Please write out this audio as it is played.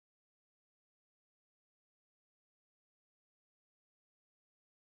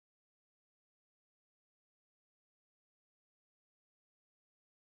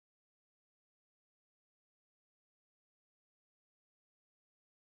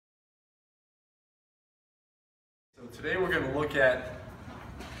Today we're going to look at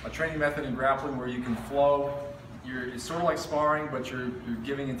a training method in grappling where you can flow. It's sort of like sparring, but you're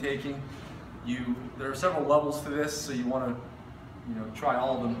giving and taking. There are several levels to this, so you want to try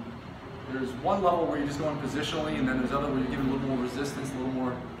all of them. There's one level where you're just going positionally, and then there's other where you're giving a little more resistance, a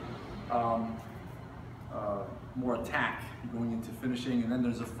little more attack. You're going into finishing, and then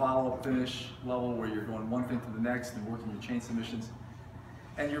there's a follow-up finish level where you're going one thing to the next and working your chain submissions.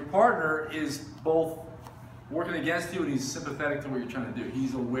 And your partner is both working against you and he's sympathetic to what you're trying to do.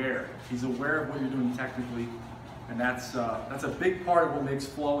 He's aware. He's aware of what you're doing technically, and that's a big part of what makes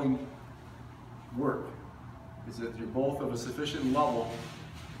flowing work. Is that you're both of a sufficient level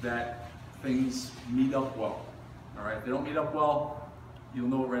that things meet up well. All right. If they don't meet up well, you'll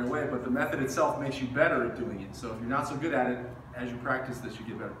know it right away. But the method itself makes you better at doing it. So if you're not so good at it, as you practice this, you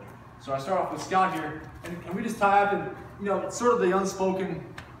get better. So I start off with Scott here, and we just tie up, and it's sort of the unspoken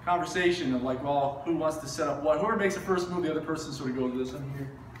conversation of like, well, who wants to set up what? Whoever makes the first move, the other person sort of goes this one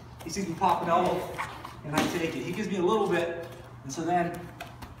here. He sees me pop an elbow, and I take it. He gives me a little bit, and so then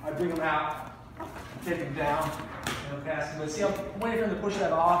I bring him out, take him down, and pass him. But see, I'm waiting for him to push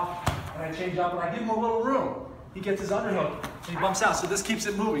that off, and I change up, and I give him a little room. He gets his underhook, and he bumps out. So this keeps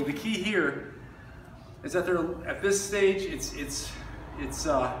it moving. The key here is that at this stage, it's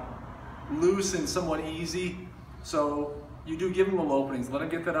loose and somewhat easy. So you do give him little openings. Let him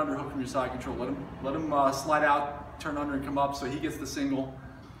get that underhook from your side control. Let him slide out, turn under, and come up. So he gets the single,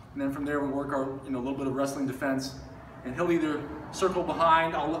 and then from there we work our little bit of wrestling defense. And he'll either circle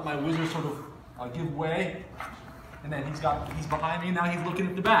behind. I'll let my wizard sort of give way, and then he's behind me. Now he's looking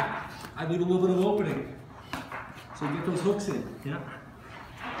at the back. I leave a little bit of opening, so you get those hooks in. Yeah.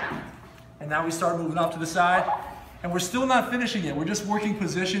 And now we start moving up to the side, and we're still not finishing yet. We're just working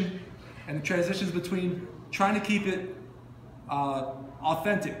position and the transitions between trying to keep it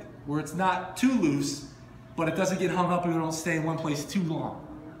authentic, where it's not too loose, but it doesn't get hung up and we don't stay in one place too long.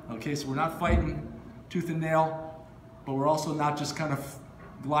 Okay, so we're not fighting tooth and nail, but we're also not just kind of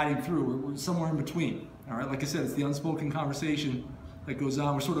gliding through. We're somewhere in between. All right, like I said, it's the unspoken conversation that goes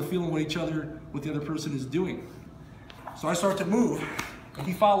on. We're sort of feeling what the other person is doing. So I start to move, and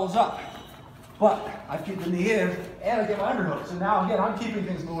he follows up. But I keep the knee in, and I get my underhook. So now, again, I'm keeping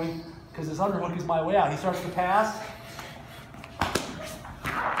things moving because this underhook is my way out. He starts to pass.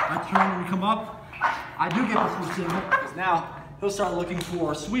 I turn and we come up. I do get this routine because now he'll start looking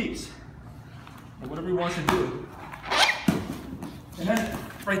for sweeps or whatever he wants to do. And then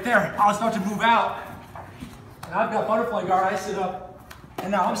right there, I'll start to move out. And I've got butterfly guard. I sit up,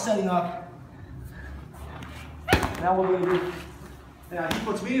 and now I'm setting up. Now what we're going to do, now he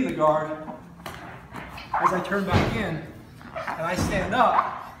puts me in the guard as I turn back in, and I stand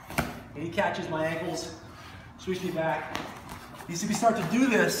up, and he catches my ankles, sweeps me back. You see me start to do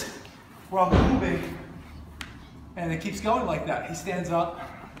this where I'm moving, and it keeps going like that. He stands up,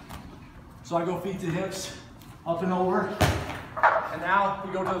 so I go feet to hips, up and over, and now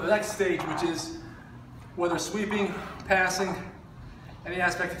we go to the next stage, which is whether sweeping, passing, any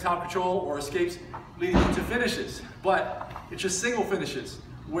aspect of top control or escapes leading into finishes. But it's just single finishes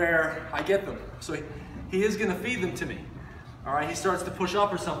where I get them. So he is gonna feed them to me. All right, he starts to push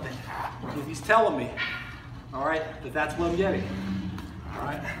up or something. If he's telling me, all right, that's what I'm getting. All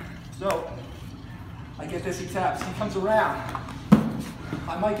right, so I get this, he taps, he comes around.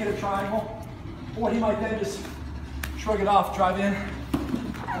 I might get a triangle, or he might then just shrug it off, drive in,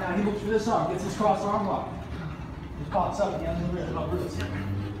 and now he looks for this arm, gets his cross arm lock. He pops up at the end of the ribs.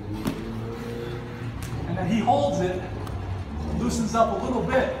 And then he holds it, loosens up a little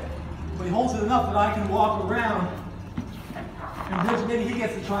bit, but he holds it enough that I can walk around, and maybe he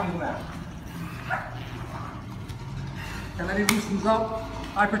gets the triangle now. And then he loosens up,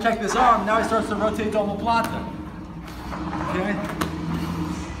 I protect this arm, now he starts to rotate omoplata. Okay?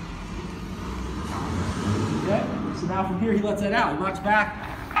 Okay? So now from here he lets that out, he rocks back,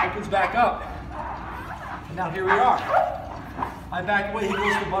 opens back up. And now here we are. I back away, he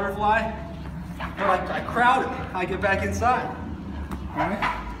goes to the butterfly, but I crowd him, I get back inside. All right?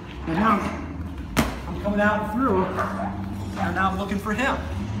 And now I'm coming out and through, and now I'm looking for him.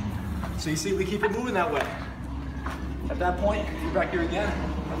 So you see, we keep it moving that way. At that point, you're back here again.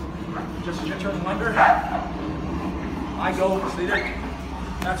 Just as you're turning under, I go, see there?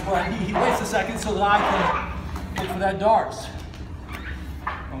 That's where he waits a second so that I can look for that darts.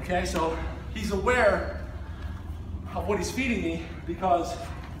 Okay, so he's aware of what he's feeding me, because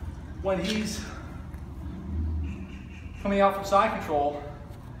when he's coming out from side control,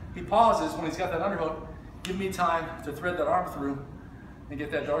 he pauses when he's got that underhook, give me time to thread that arm through and get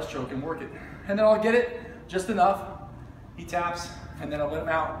that darts choke and work it. And then I'll get it just enough. He taps, and then I'll let him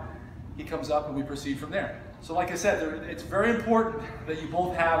out. He comes up, and we proceed from there. So like I said, it's very important that you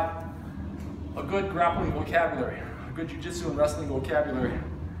both have a good grappling vocabulary, a good jiu-jitsu and wrestling vocabulary,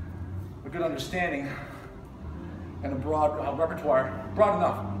 a good understanding, and a broad repertoire, broad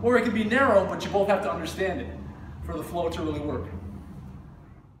enough. Or it can be narrow, but you both have to understand it for the flow to really work.